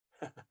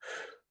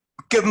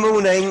Good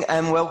morning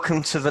and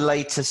welcome to the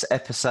latest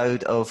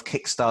episode of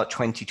Kickstart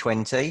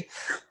 2020.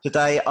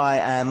 Today I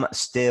am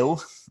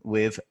still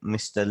with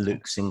Mr.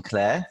 Luke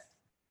Sinclair.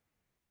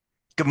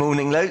 Good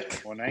morning,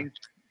 Luke. Morning.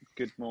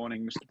 Good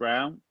morning, Mr.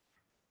 Brown.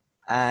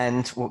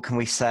 And what can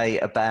we say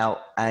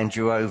about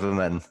Andrew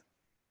Overman?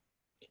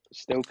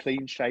 Still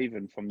clean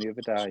shaven from the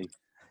other day.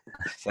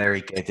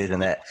 Very good,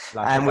 isn't it?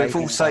 Like and we've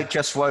also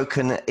just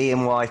woken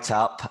Iain White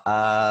up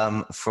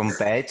from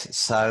bed.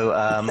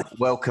 So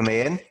welcome,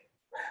 Iain.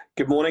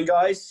 Good morning,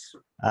 guys.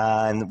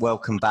 And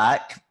welcome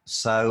back.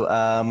 So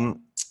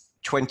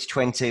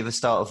 2020, the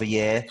start of the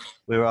year,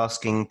 we're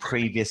asking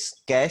previous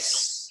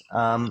guests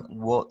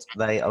what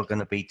they are going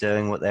to be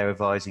doing, what they're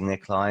advising their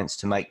clients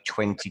to make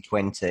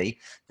 2020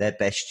 their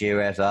best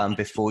year ever. And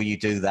before you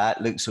do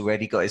that, Luke's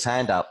already got his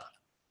hand up.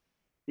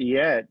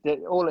 Yeah,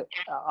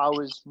 I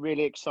was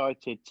really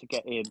excited to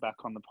get Iain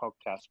back on the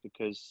podcast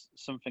because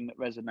something that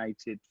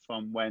resonated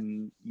from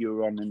when you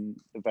were on in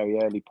the very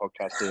early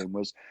podcast, Iain,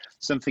 was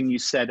something you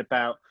said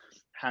about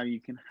how you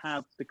can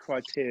have the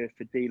criteria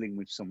for dealing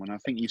with someone. I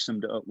think you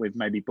summed it up with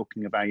maybe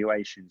booking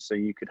evaluation. So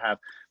you could have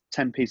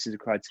 10 pieces of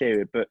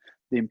criteria, but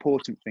the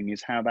important thing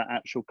is how that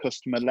actual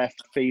customer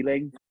left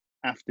feeling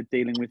after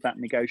dealing with that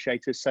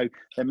negotiator. So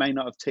they may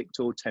not have ticked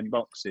all 10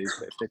 boxes,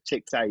 but if they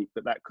ticked 8,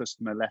 but that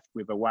customer left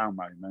with a wow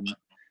moment,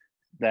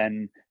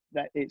 then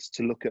it's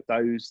to look at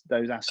those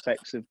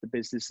aspects of the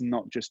business and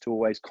not just to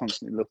always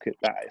constantly look at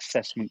that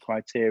assessment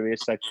criteria.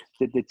 So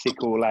did they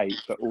tick all 8,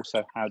 but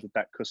also how did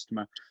that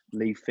customer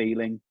leave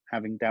feeling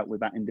having dealt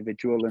with that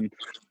individual? And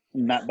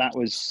that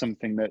was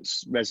something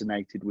that's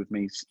resonated with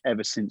me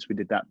ever since we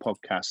did that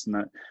podcast.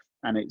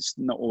 And it's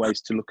not always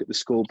to look at the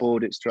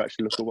scoreboard, it's to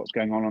actually look at what's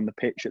going on the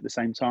pitch at the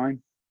same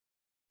time.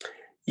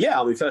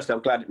 Yeah, I mean, firstly,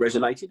 I'm glad it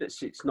resonated.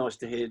 It's nice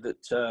to hear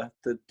that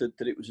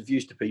it was of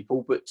use to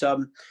people. But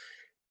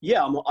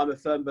yeah, I'm a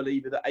firm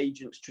believer that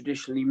agents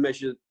traditionally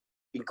measure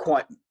in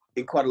quite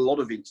a lot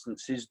of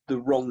instances the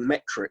wrong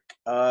metric.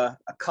 A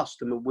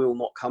customer will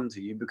not come to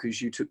you because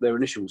you took their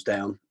initials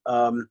down.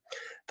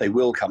 They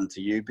will come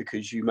to you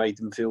because you made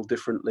them feel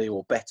differently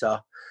or better,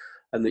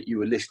 and that you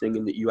were listening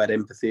and that you had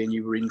empathy and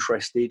you were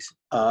interested.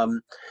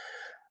 And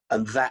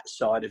that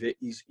side of it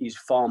is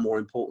far more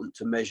important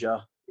to measure,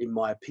 in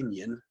my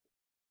opinion,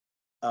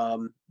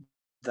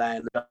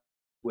 than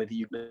whether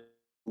you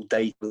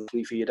data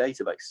for your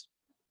database.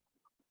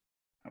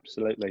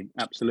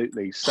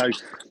 Absolutely. So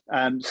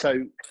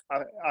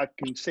I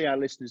can see our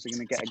listeners are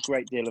going to get a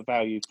great deal of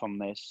value from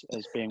this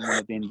as being one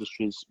of the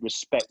industry's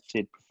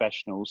respected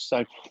professionals.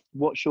 So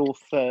what's your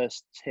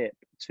first tip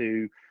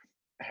to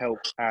help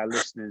our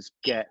listeners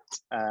get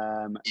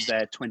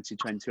their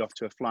 2020 off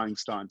to a flying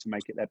start and to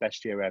make it their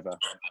best year ever?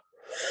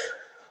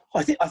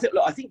 I think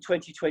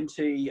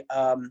 2020.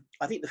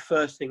 I think the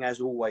first thing, as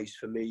always,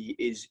 for me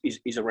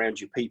is around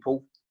your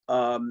people.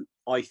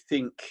 I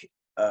think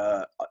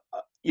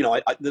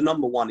the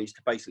number one is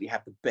to basically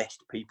have the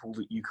best people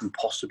that you can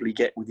possibly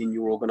get within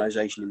your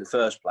organisation in the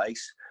first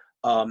place,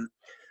 and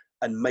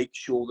make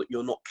sure that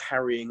you're not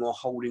carrying or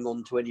holding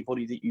on to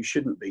anybody that you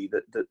shouldn't be,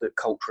 that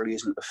culturally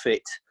isn't a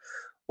fit,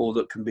 or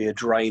that can be a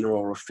drainer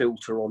or a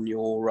filter on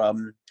your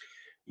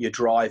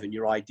drive and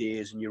your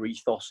ideas and your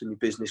ethos and your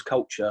business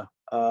culture.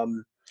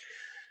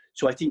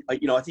 So I think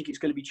it's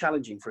going to be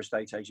challenging for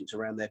estate agents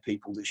around their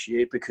people this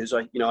year, because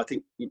I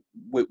think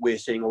we're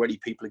seeing already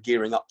people are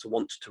gearing up to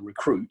want to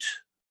recruit,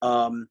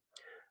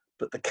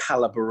 but the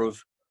caliber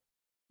of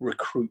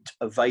recruit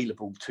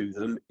available to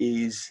them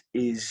is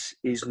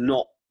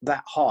not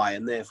that high,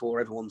 and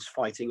therefore everyone's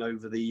fighting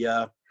over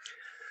the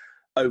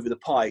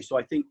pie. So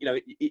I think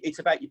it's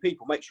about your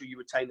people. Make sure you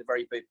retain the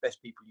very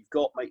best people you've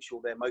got. Make sure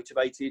they're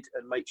motivated,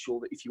 and make sure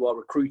that if you are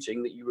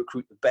recruiting, that you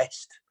recruit the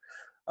best,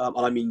 and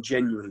I mean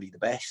genuinely the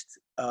best,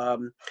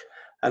 and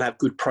have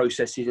good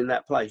processes in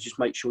that place. Just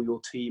make sure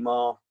your team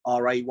are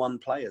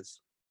A1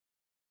 players.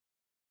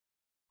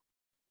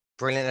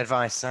 Brilliant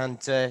advice. And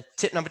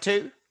tip number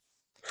 2?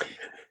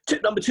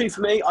 Tip number 2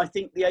 for me, I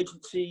think the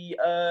agency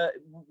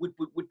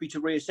would be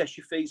to reassess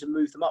your fees and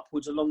move them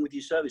upwards along with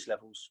your service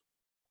levels.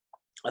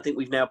 I think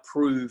we've now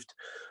proved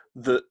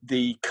that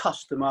the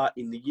customer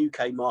in the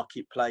UK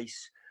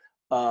marketplace,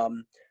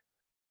 the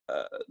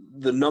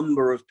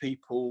number of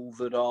people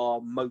that are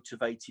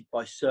motivated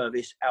by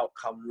service,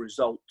 outcome,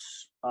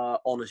 results,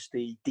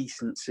 honesty,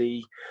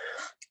 decency,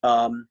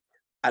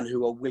 and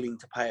who are willing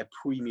to pay a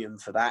premium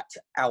for that,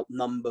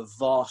 outnumber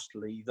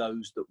vastly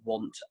those that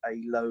want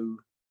a low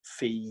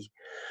fee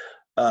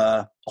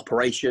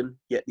operation.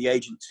 Yet the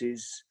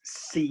agencies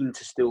seem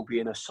to still be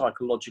in a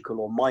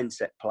psychological or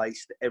mindset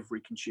place that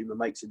every consumer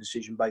makes a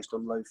decision based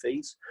on low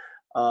fees,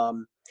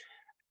 and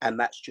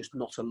that's just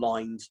not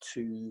aligned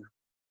to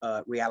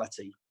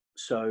reality.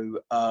 So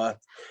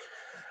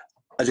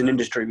as an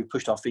industry, we've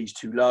pushed our fees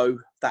too low.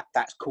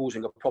 That's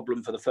causing a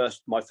problem for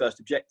my first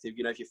objective.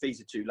 If your fees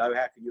are too low,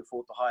 how can you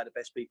afford to hire the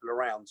best people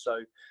around?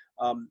 So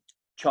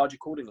charge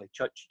accordingly,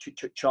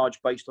 charge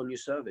based on your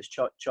service,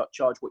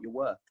 charge what you're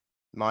worth.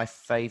 My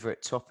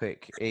favourite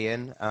topic,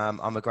 Iain.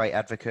 I'm a great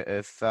advocate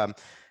of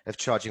of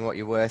charging what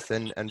you're worth.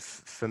 And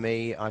for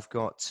me, I've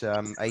got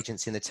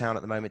agents in the town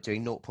at the moment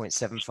doing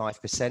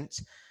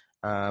 0.75%.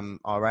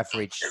 Our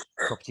average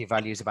property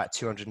value is about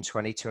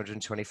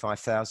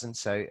 225,000.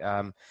 So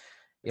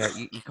yeah,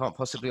 you can't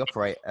possibly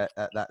operate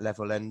at that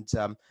level. And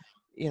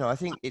you know, I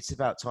think it's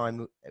about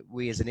time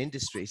we as an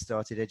industry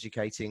started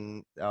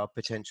educating our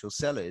potential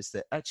sellers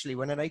that actually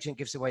when an agent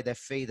gives away their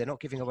fee, they're not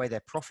giving away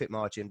their profit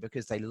margin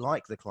because they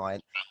like the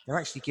client. They're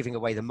actually giving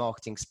away the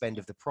marketing spend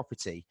of the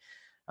property,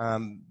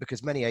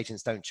 because many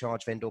agents don't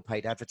charge vendor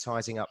paid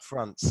advertising up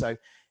front. So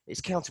it's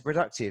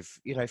counterproductive.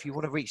 You know, if you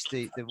want to reach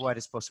the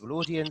widest possible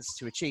audience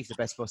to achieve the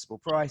best possible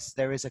price,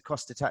 there is a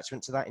cost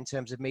attachment to that in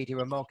terms of media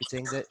and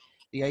marketing that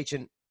the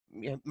agent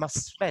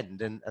must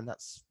spend, and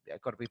that's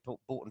got to be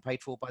bought and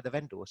paid for by the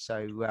vendor.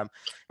 So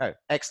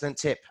excellent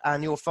tip.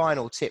 And your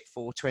final tip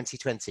for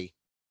 2020?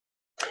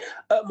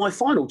 My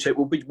final tip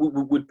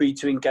would be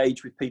to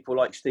engage with people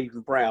like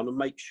Stephen Brown and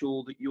make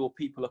sure that your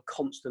people are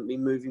constantly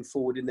moving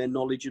forward in their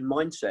knowledge and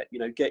mindset. You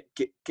know,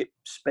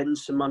 spend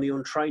some money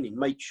on training.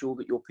 Make sure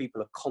that your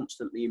people are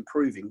constantly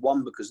improving.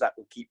 One, because that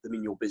will keep them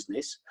in your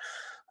business,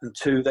 and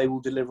two, they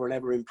will deliver an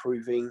ever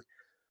improving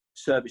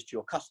service to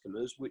your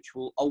customers, which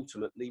will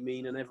ultimately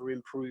mean an ever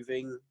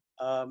improving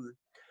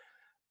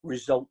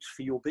result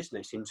for your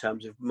business in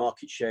terms of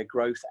market share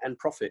growth and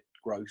profit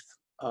growth.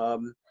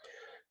 You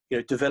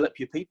know, develop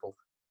your people.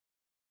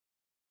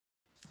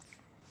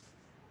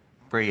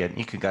 Brilliant.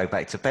 You can go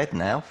back to bed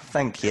now.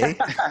 Thank you.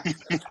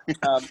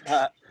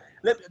 I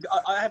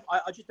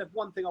just have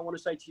one thing I want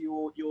to say to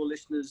your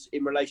listeners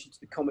in relation to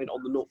the comment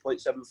on the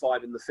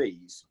 0.75 and the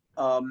fees.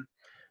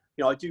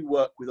 You know, I do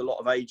work with a lot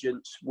of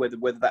agents, whether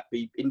that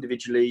be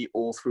individually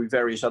or through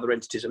various other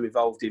entities I'm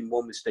involved in,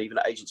 one with Stephen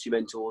at Agency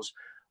Mentors.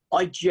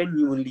 I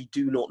genuinely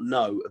do not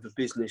know of a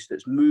business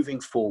that's moving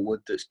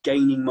forward, that's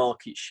gaining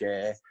market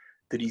share,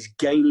 that is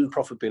gaining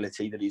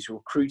profitability, that is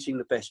recruiting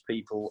the best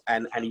people,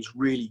 and is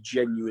really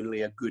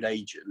genuinely a good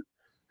agent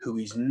who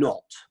is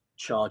not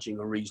charging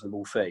a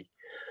reasonable fee.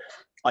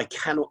 I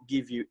cannot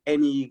give you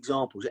any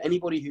examples.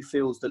 Anybody who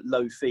feels that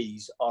low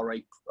fees are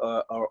a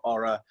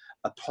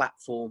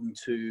platform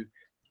to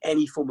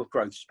any form of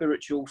growth,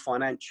 spiritual,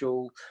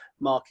 financial,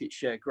 market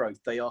share growth,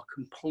 they are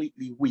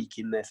completely weak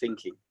in their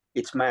thinking.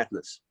 It's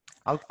madness.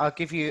 I'll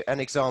give you an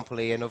example,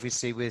 Iain,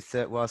 obviously with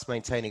whilst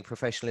maintaining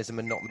professionalism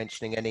and not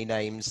mentioning any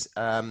names.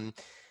 10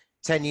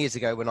 years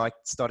ago, when I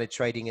started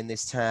trading in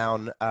this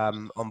town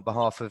on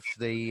behalf of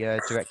the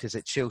directors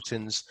at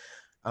Chilterns,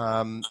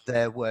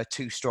 there were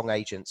two strong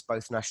agents,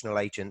 both national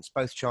agents,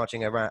 both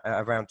charging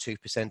around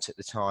 2% at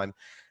the time.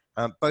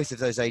 Both of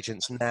those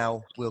agents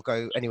now will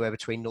go anywhere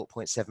between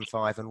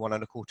 0.75 and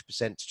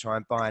 1.25% to try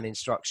and buy an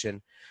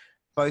instruction.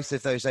 Both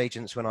of those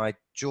agents, when I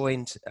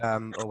joined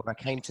or when I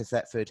came to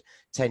Thetford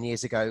 10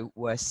 years ago,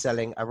 were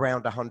selling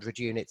around 100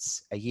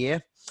 units a year.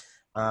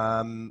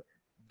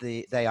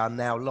 They are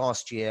now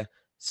last year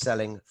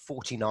selling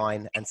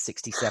 49 and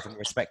 67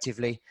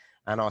 respectively,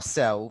 and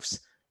ourselves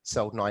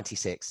sold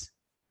 96.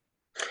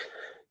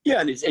 Yeah,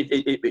 and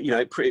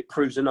it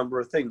proves a number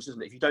of things,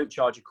 doesn't it? If you don't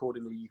charge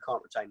accordingly, you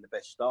can't retain the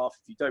best staff.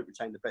 If you don't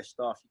retain the best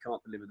staff, you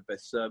can't deliver the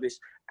best service.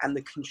 And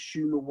the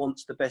consumer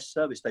wants the best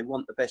service. They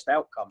want the best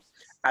outcome,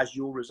 as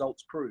your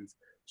results prove.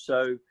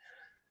 So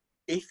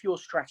if your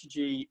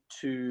strategy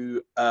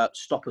to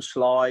stop a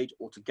slide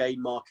or to gain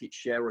market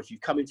share, or if you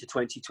come into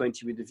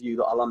 2020 with the view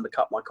that I'll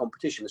undercut my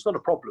competition, it's not a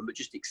problem, but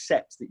just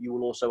accept that you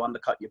will also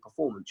undercut your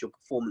performance. Your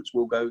performance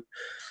will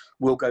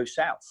go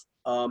south.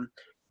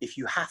 If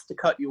you have to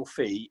cut your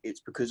fee, it's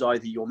because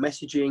either your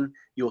messaging,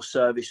 your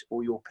service,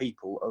 or your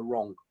people are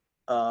wrong.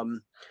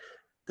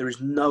 There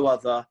is no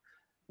other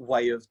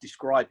way of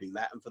describing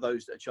that. And for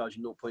those that are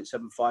charging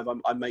 0.75,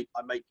 I make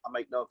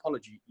no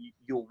apology.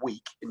 You're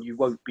weak, and you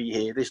won't be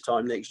here this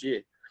time next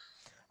year.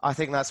 I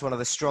think that's one of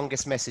the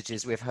strongest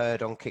messages we've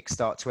heard on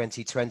Kickstart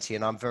 2020,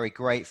 and I'm very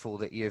grateful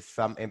that you've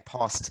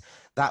imparted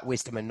that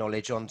wisdom and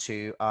knowledge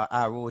onto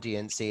our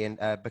audience, Iain,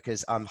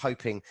 because I'm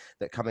hoping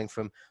that coming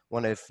from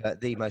one of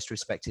the most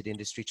respected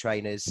industry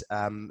trainers,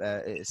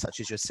 such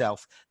as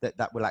yourself,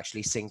 that will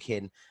actually sink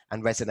in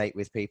and resonate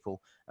with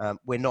people.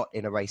 We're not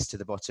in a race to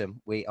the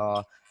bottom. We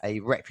are a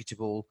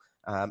reputable,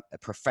 a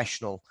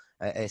professional,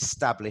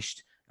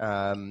 established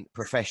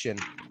profession,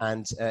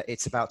 and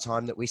it's about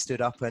time that we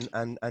stood up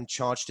and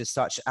charged as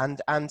such.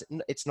 And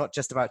it's not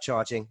just about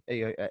charging.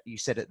 You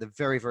said at the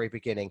very, very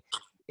beginning,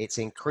 it's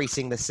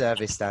increasing the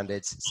service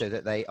standards so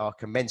that they are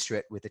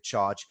commensurate with the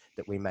charge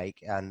that we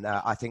make. And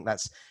I think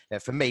that's,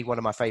 for me, one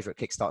of my favorite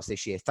kickstarts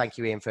this year. Thank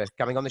you, Iain, for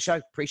coming on the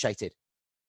show. Appreciate it.